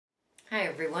Hi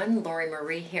everyone, Lori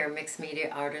Marie here, mixed media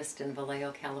artist in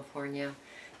Vallejo, California.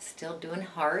 Still doing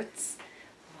hearts.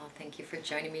 Thank you for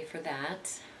joining me for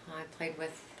that. I played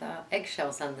with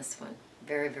eggshells on this one.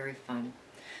 Very, very fun.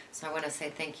 So I want to say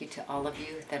thank you to all of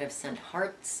you that have sent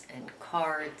hearts and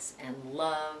cards and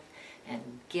love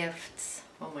and gifts.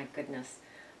 Oh my goodness.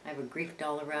 I have a grief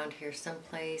doll around here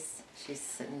someplace. She's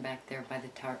sitting back there by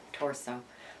the torso.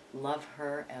 Love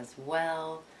her as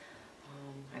well.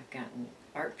 I've gotten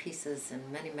art pieces and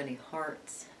many, many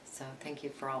hearts, so thank you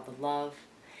for all the love.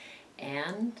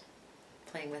 And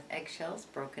playing with eggshells,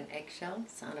 broken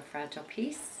eggshells on a fragile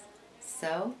piece.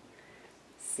 So,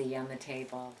 see you on the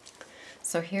table.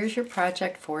 So here's your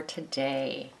project for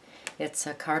today. It's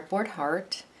a cardboard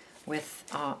heart with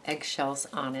eggshells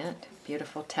on it,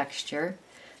 beautiful texture,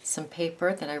 some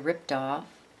paper that I ripped off,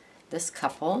 this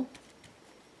couple,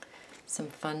 some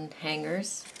fun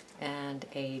hangers, and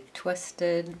a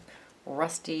twisted,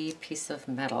 rusty piece of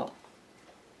metal.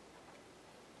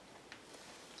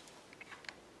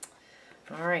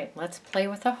 All right, let's play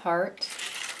with a heart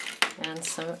and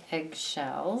some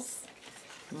eggshells.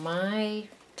 My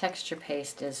texture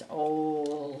paste is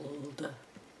old,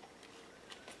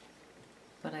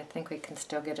 but I think we can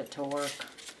still get it to work.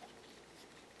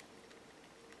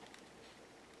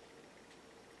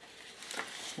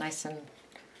 It's nice and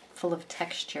full of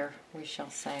texture, we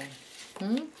shall say.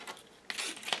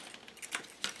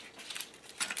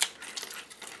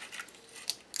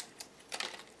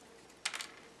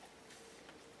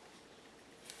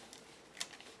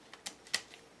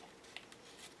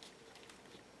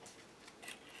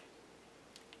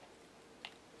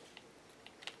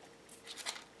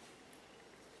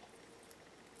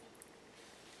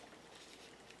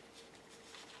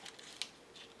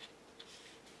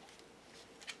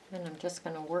 And I'm just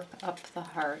going to work up the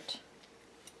heart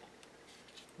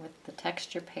with the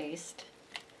texture paste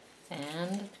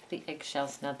and the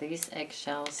eggshells. Now these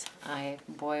eggshells I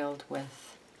boiled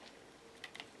with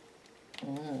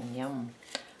yum,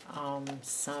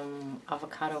 some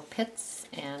avocado pits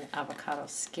and avocado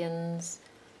skins,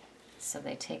 so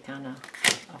they take on a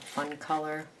fun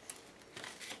color.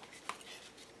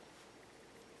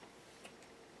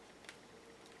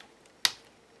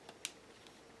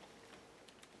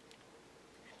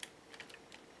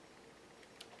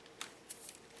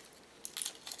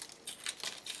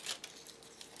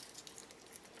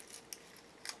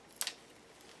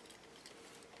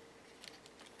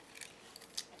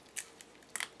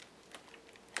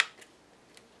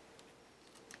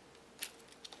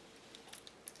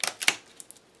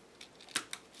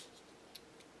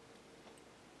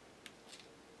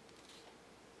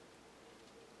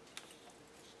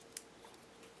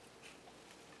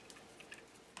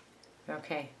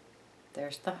 Okay,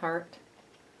 there's the heart.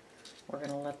 We're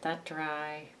going to let that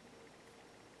dry.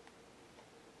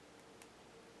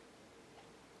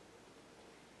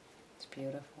 It's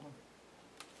beautiful.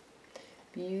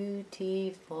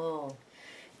 Beautiful.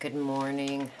 Good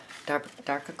morning.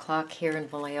 Dark o'clock here in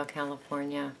Vallejo,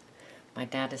 California. My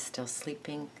dad is still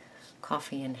sleeping.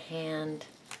 Coffee in hand.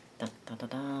 Da, da, da,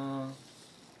 da.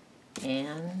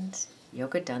 And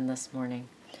yoga done this morning.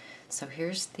 So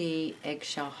here's the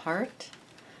eggshell heart.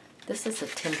 This is a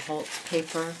Tim Holtz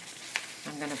paper.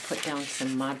 I'm going to put down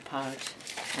some Mod Podge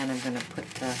and I'm going to put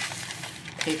the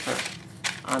paper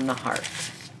on the heart.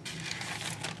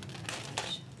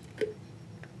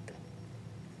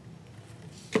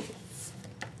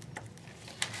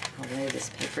 I'll lay this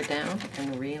paper down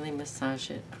and really massage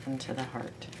it into the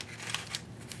heart.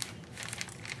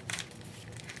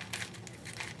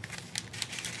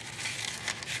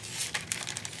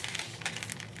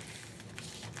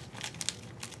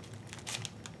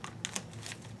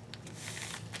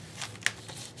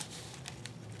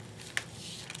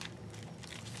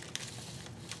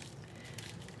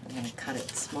 I'm going to cut it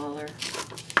smaller.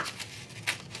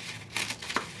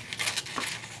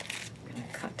 I'm going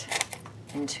to cut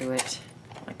into it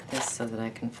like this so that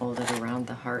I can fold it around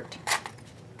the heart.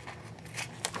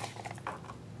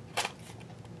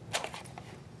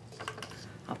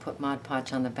 I'll put Mod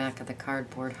Podge on the back of the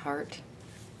cardboard heart.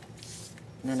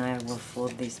 And then I will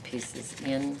fold these pieces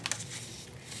in.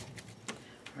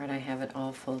 All right, I have it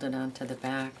all folded onto the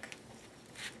back.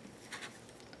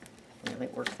 Really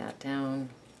work that down.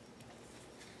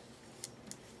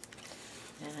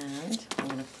 And I'm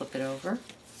going to flip it over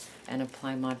and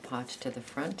apply Mod Podge to the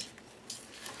front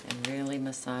and really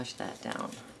massage that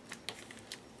down.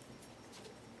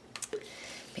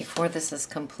 Before this is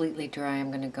completely dry,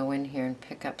 I'm going to go in here and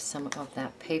pick up some of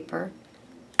that paper,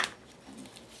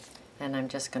 and I'm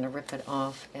just going to rip it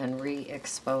off and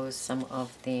re-expose some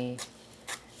of the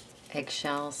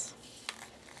eggshells.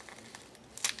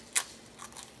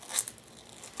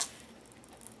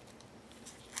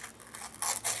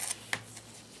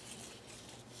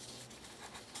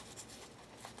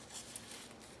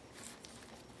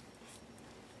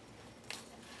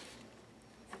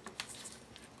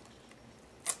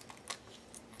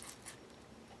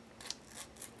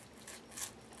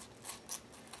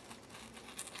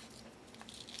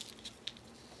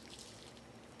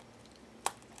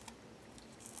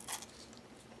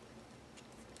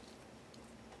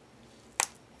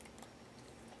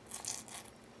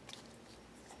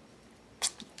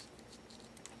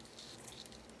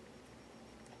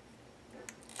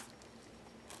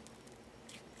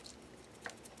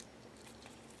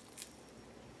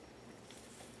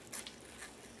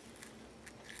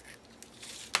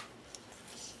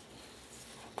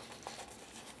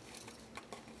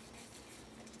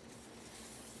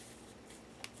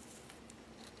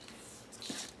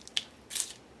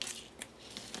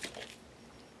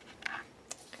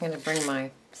 I'm going to bring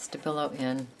my Stabilo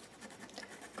in,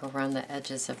 go around the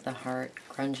edges of the heart,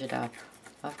 grunge it up,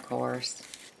 of course.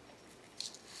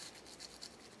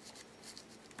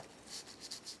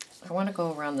 I want to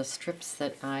go around the strips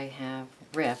that I have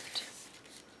ripped.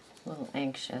 A little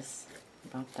anxious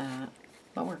about that,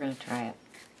 but we're going to try it.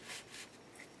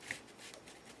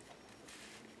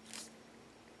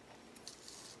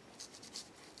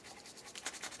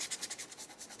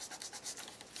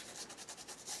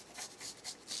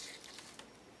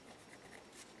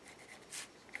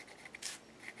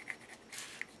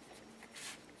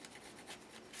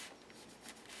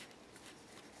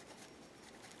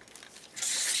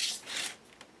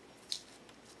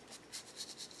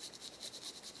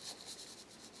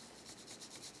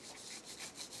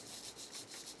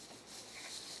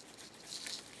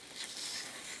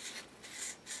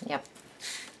 Yep,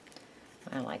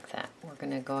 I like that. We're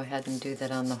going to go ahead and do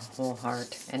that on the whole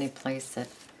heart. Any place that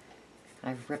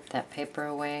I've ripped that paper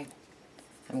away,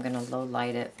 I'm going to low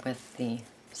light it with the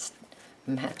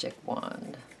magic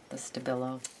wand, the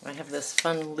Stabilo. I have this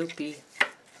fun loopy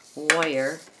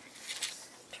wire.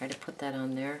 Try to put that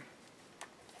on there.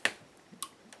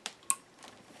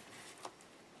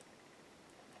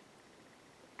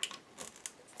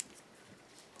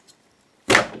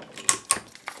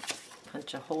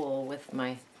 Punch a hole with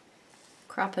my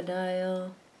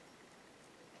crocodile.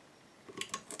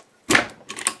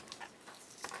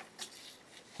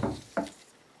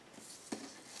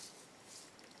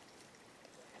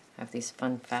 Have these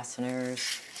fun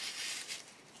fasteners.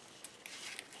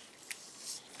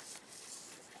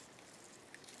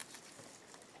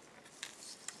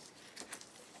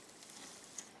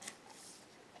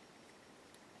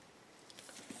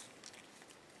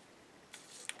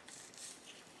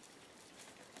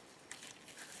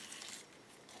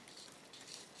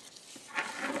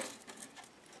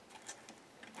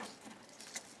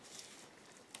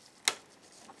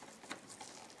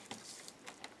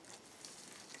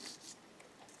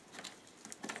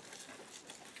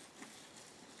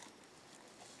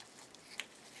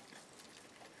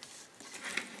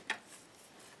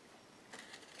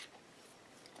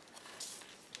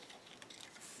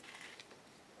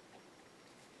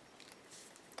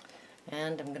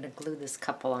 And I'm going to glue this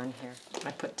couple on here.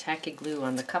 I put tacky glue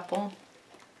on the couple.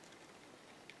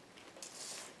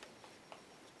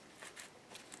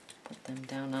 Put them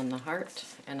down on the heart,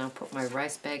 and I'll put my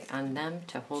rice bag on them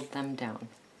to hold them down.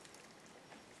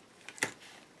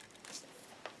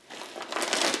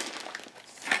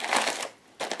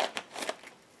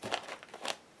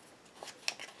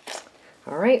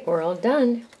 Alright, we're all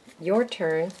done. Your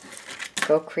turn.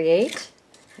 Go create,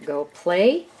 go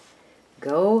play,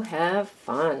 go have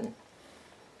fun.